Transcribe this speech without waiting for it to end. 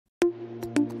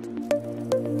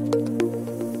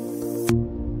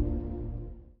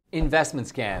Investment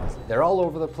scams. They're all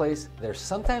over the place. They're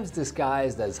sometimes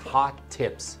disguised as hot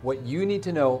tips. What you need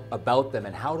to know about them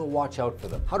and how to watch out for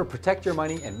them. How to protect your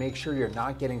money and make sure you're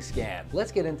not getting scammed.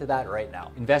 Let's get into that right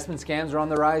now. Investment scams are on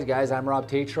the rise, guys. I'm Rob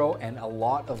Tatro, and a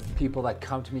lot of people that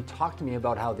come to me talk to me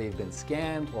about how they've been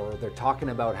scammed, or they're talking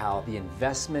about how the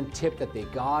investment tip that they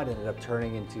got ended up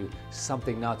turning into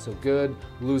something not so good,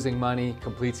 losing money,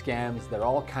 complete scams. They're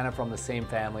all kind of from the same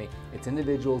family. It's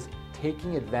individuals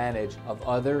taking advantage of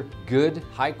other good,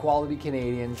 high quality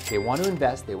Canadians. They want to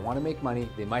invest, they want to make money,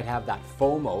 they might have that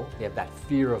FOMO, they have that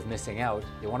fear of missing out,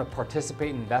 they want to participate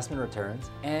in investment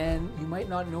returns, and you might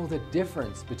not know the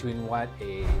difference between what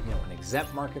an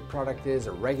exempt market product is,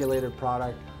 a regulated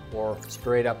product, or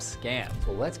straight up scam.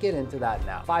 So let's get into that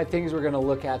now. 5 things we're gonna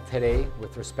look at today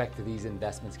with respect to these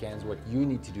investment scams, what you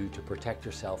need to do to protect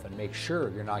yourself and make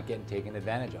sure you're not getting taken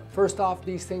advantage of. First off,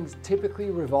 these things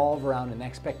typically revolve around an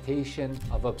expectation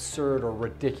of absurd or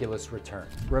ridiculous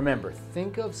returns. Remember,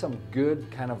 think of some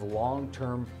good kind of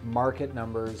long-term market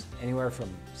numbers, anywhere from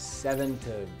 7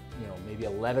 to maybe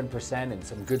 11%, in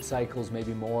some good cycles,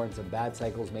 maybe more, in some bad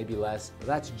cycles, maybe less. But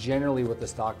that's generally what the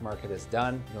stock market has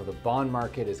done. The bond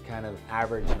market is kind of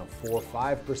average, 4 or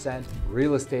 5%.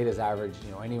 Real estate is average,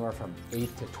 anywhere from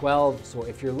 8 to 12. So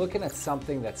if you're looking at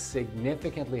something that's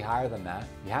significantly higher than that,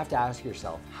 you have to ask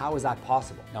yourself, how is that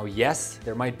possible? Now, yes,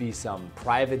 there might be some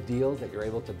private deals that you're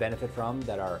able to benefit from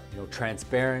that are,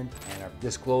 transparent and are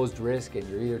disclosed risk, and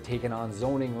you're either taking on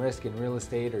zoning risk in real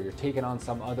estate or you're taking on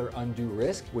some other undue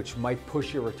risk, which might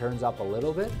push your returns up a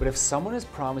little bit. But if someone is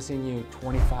promising you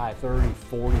 25, 30,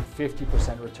 40,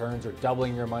 50% returns or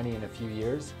doubling your money in a few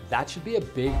years, that should be a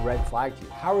big red flag to you.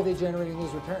 How are they generating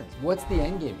those returns? What's the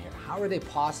end game here? How are they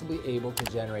possibly able to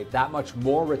generate that much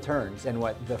more returns than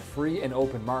what the free and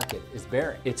open market is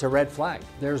bearing? It's a red flag.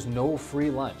 There's no free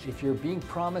lunch. If you're being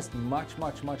promised much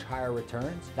higher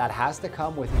returns, that has to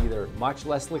come with either much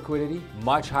less liquidity,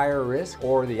 much higher risk,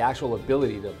 or the actual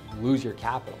ability to lose your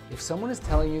capital. If someone is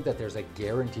telling you that there's a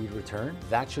guaranteed return,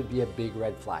 that should be a big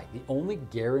red flag. The only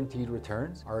guaranteed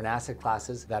returns are in asset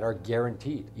classes that are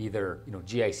guaranteed. Either,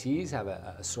 GICs have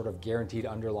a sort of guaranteed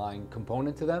underlying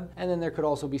component to them, and then there could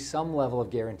also be some level of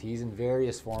guarantees in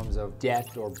various forms of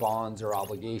debt or bonds or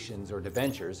obligations or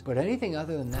debentures. But anything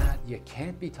other than that, you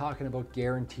can't be talking about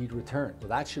guaranteed return. So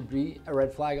that should be a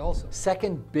red flag also.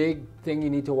 Second big thing you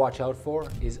need to watch out for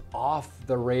is off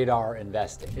the radar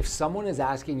investing. If someone is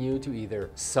asking you to either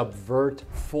subvert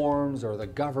forms or the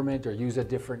government, or use a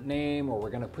different name, or we're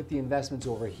going to put the investments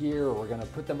over here, or we're going to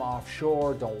put them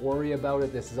offshore, don't worry about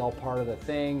it, this is all part of the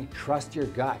thing, trust your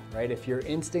gut, right? If your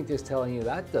instinct is telling you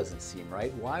that doesn't seem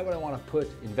right, why would I want to put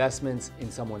investments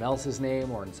in someone else's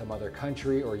name or in some other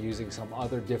country or using some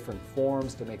other different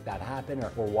forms to make that happen?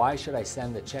 Or why should I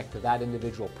send the check to that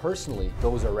individual personally?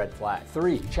 Those are red flags.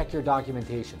 3, check your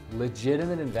documentation.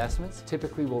 Legitimate investments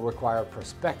typically will require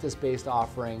prospectus-based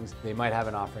offerings. They might have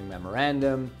an offering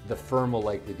memorandum. The firm will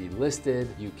likely be listed.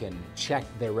 You can check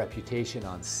their reputation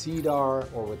on CDAR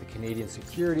or with the Canadian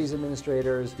Securities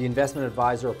Administrators. The investment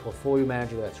advisor or portfolio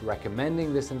manager that's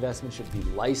recommending this investment should be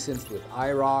licensed with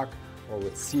IROC or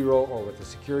with CIRO or with the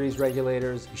securities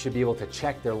regulators. You should be able to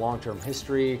check their long-term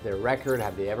history, their record.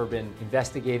 Have they ever been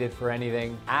investigated for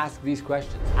anything? Ask these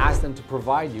questions. Ask them to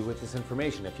provide you with this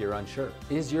information if you're unsure.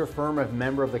 Is your firm a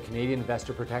member of the Canadian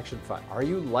Investor Protection Fund? Are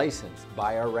you licensed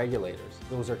by our regulators?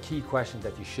 Those are key questions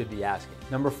that you should be asking.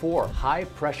 Number 4, high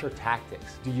pressure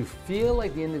tactics. Do you feel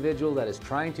like the individual that is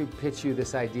trying to pitch you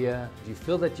this idea, do you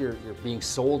feel that you're being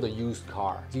sold a used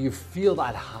car? Do you feel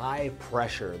that high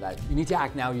pressure that you need to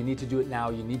act now, you need to do it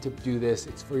now, you need to do this,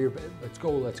 it's for your, let's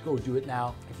go do it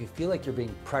now. If you feel like you're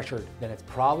being pressured, then it's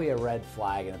probably a red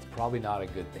flag and it's probably not a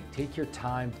good thing. Take your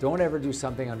time. Don't ever do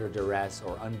something under duress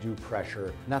or undue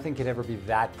pressure. Nothing can ever be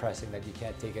that pressing that you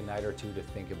can't take a night or two to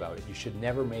think about it. You should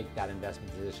never make that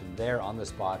investment decision there on the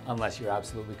spot unless you're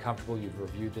absolutely comfortable, you've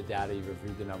reviewed the data, you've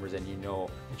reviewed the numbers, and you know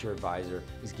that your advisor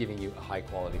is giving you a high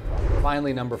quality product.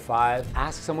 Finally, number 5,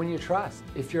 ask someone you trust.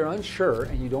 If you're unsure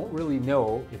and you don't really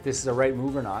know if this is a right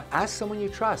move or not, ask someone you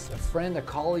trust, a friend, a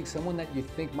colleague, someone that you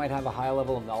think might have a high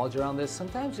level of knowledge around this.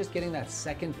 Sometimes just getting that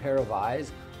second pair of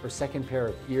eyes or second pair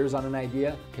of ears on an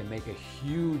idea can make a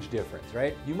huge difference,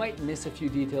 right? You might miss a few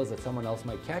details that someone else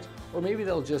might catch, or maybe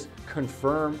they'll just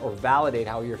confirm or validate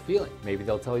how you're feeling. Maybe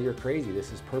they'll tell you you're crazy,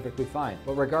 this is perfectly fine.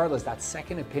 But regardless, that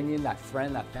second opinion, that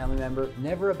friend, that family member,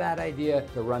 never a bad idea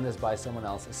to run this by someone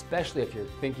else, especially if you're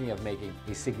thinking of making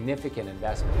a significant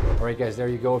investment. All right, guys, there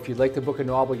you go. If you'd like to book a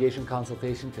no obligation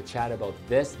consultation to chat about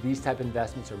these type of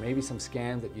investments, or maybe some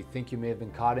scams that you think you may have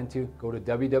been caught into, go to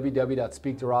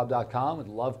www.speaktorob.com. I'd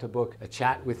love love to book a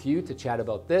chat with you to chat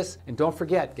about this. And don't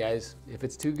forget, guys, if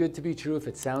it's too good to be true, if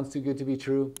it sounds too good to be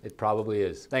true, it probably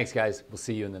is. Thanks, guys. We'll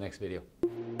see you in the next video.